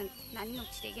nangan nani nok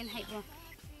chiregen haibo.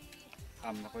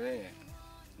 Am na ko de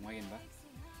main ba.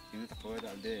 Ini tak ko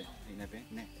da de ina pe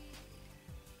ne.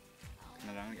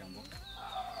 Nalang yang bo.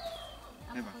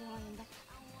 Ne ba.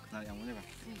 Na yang bo ne ba.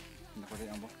 Na ko de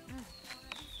yang bo.